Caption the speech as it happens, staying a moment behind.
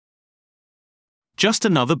Just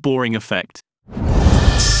another boring effect.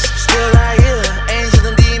 Still right here, angels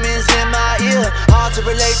and demons in my ear. Hard to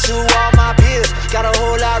relate to all my peers. Got a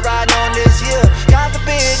whole lot riding on this year. God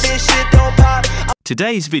forbid this shit don't pop.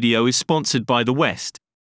 Today's video is sponsored by the West.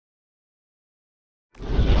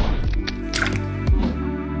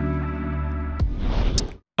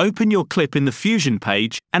 Open your clip in the Fusion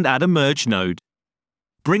page and add a merge node.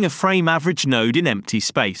 Bring a frame average node in empty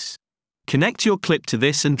space. Connect your clip to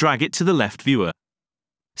this and drag it to the left viewer.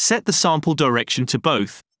 Set the sample direction to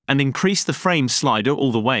both, and increase the frame slider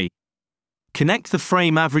all the way. Connect the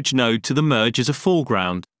frame average node to the merge as a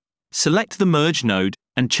foreground. Select the merge node,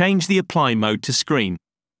 and change the apply mode to screen.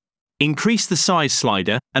 Increase the size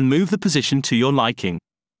slider, and move the position to your liking.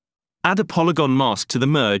 Add a polygon mask to the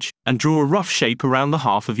merge, and draw a rough shape around the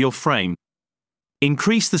half of your frame.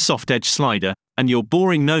 Increase the soft edge slider, and your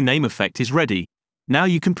boring no-name effect is ready. Now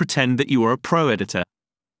you can pretend that you are a pro editor.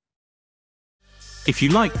 If you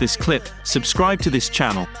like this clip, subscribe to this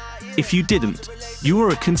channel. If you didn't, you are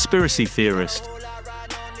a conspiracy theorist.